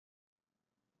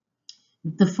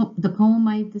The poem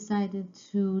I decided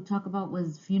to talk about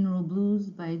was Funeral Blues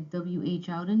by W.H.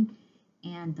 Auden,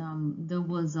 and there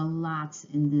was a lot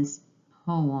in this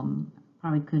poem.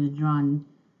 Probably could have drawn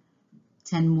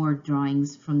 10 more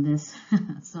drawings from this.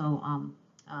 So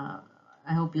uh,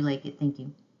 I hope you like it. Thank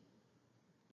you.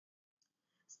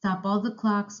 Stop all the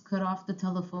clocks, cut off the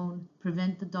telephone,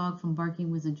 prevent the dog from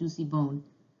barking with a juicy bone.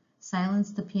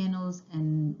 Silence the pianos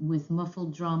and with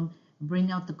muffled drum,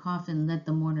 bring out the coffin, let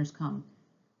the mourners come.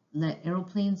 Let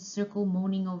aeroplanes circle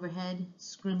moaning overhead,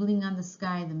 scribbling on the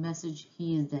sky the message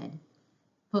he is dead.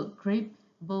 Put crepe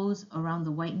bows around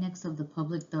the white necks of the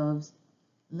public doves.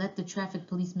 Let the traffic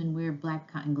policemen wear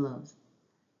black cotton gloves.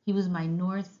 He was my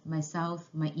north, my south,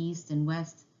 my east and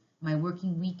west, my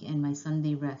working week and my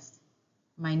Sunday rest.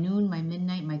 My noon, my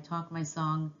midnight, my talk, my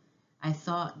song. I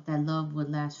thought that love would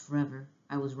last forever.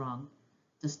 I was wrong.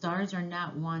 The stars are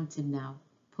not wanted now.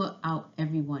 Put out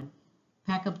everyone.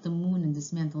 Pack up the moon and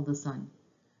dismantle the sun.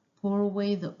 Pour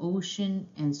away the ocean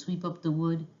and sweep up the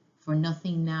wood, for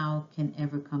nothing now can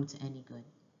ever come to any good.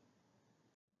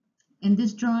 In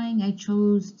this drawing, I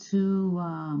chose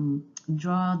to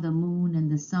draw the moon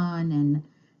and the sun and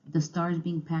the stars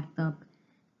being packed up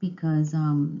because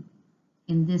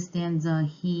in this stanza,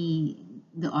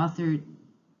 the author,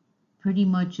 pretty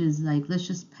much is like, let's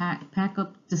just pack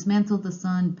up, dismantle the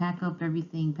sun, pack up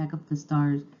everything, pack up the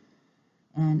stars.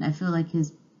 And I feel like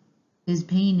his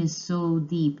pain is so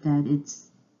deep that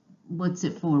it's, what's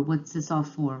it for? What's this all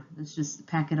for? Let's just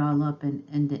pack it all up and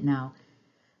end it now.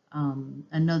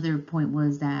 Another point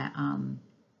was that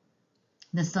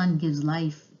the sun gives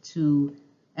life to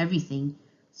everything.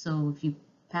 So if you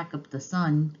pack up the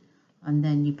sun and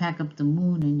then you pack up the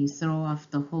moon and you throw off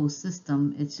the whole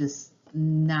system, it's just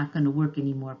not going to work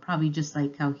anymore. Probably just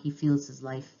like how he feels his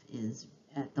life is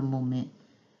at the moment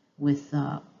with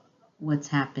what's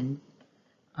happened.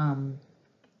 Um,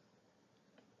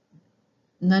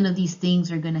 None of these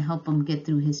things are going to help him get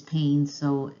through his pain.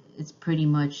 So it's pretty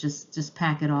much just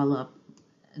pack it all up.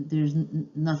 There's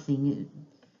nothing.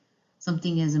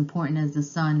 Something as important as the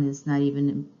sun is not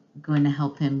even going to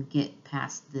help him get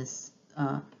past this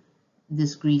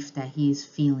grief that he's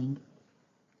feeling.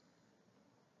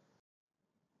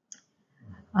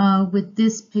 With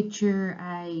this picture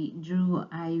I drew,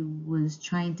 I was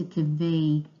trying to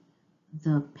convey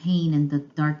the pain and the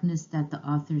darkness that the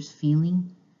author's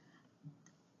feeling.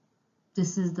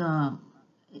 This is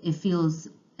it feels,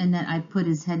 and then I put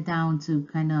his head down to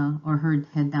kind of, or her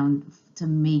head down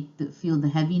to feel the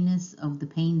heaviness of the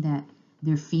pain that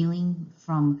they're feeling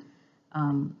from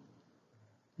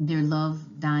their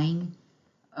love dying,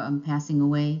 passing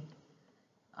away.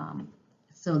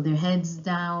 So their heads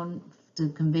down to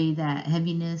convey that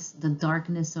heaviness. The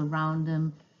darkness around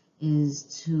them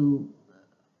is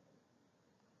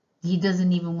he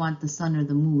doesn't even want the sun or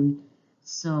the moon.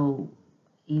 So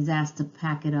he's asked to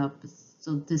pack it up.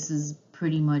 So this is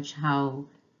pretty much how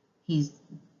he's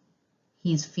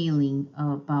feeling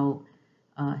about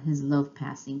his love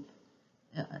passing.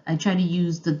 I try to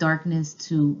use the darkness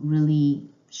to really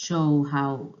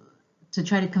show to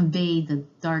try to convey the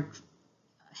dark,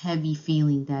 heavy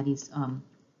feeling that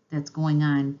that's going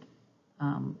on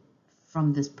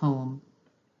from this poem.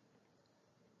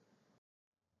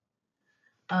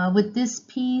 With this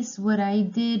piece, what I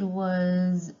did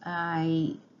was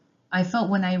I felt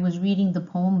when I was reading the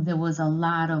poem, there was a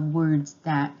lot of words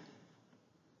that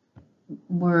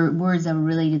were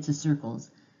related to circles.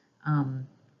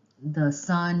 The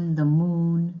sun, the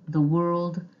moon, the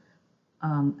world,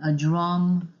 a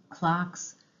drum,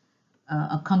 clocks,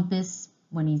 a compass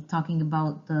when he's talking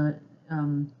about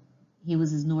he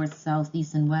was his north, south,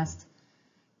 east, and west.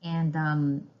 And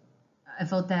I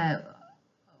felt that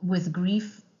with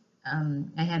grief,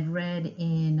 I had read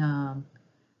in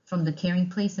from the Caring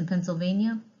Place in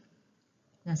Pennsylvania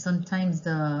that sometimes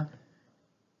the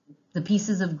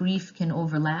pieces of grief can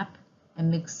overlap and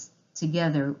mix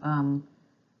together.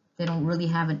 They don't really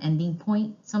have an ending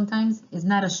point sometimes. It's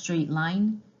not a straight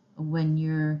line when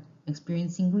you're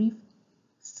experiencing grief.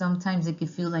 Sometimes it can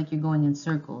feel like you're going in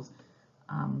circles.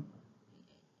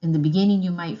 In the beginning,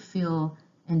 you might feel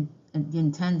the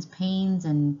intense pains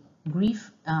and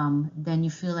grief. Then you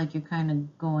feel like you're kind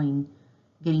of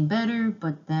getting better,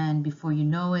 but then before you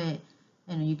know it,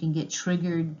 you can get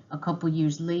triggered a couple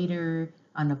years later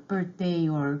on a birthday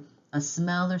or a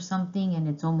smell or something, and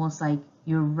it's almost like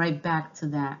you're right back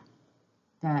to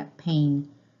that pain.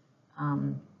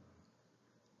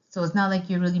 So it's not like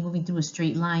you're really moving through a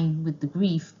straight line with the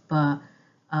grief, but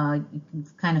you can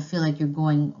kind of feel like you're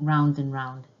going round and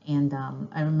round. And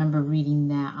I remember reading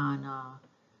that on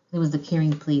it was the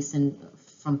Caring Place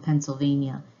from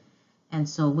Pennsylvania, And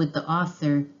so with the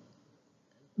author,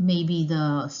 maybe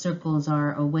the circles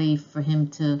are a way for him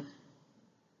to,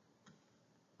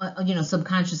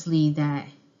 subconsciously, that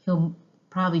he'll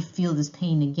probably feel this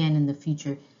pain again in the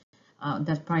future.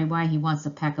 That's probably why he wants to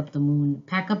pack up the moon,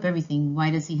 pack up everything. Why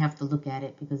does he have to look at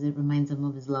it? Because it reminds him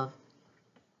of his love.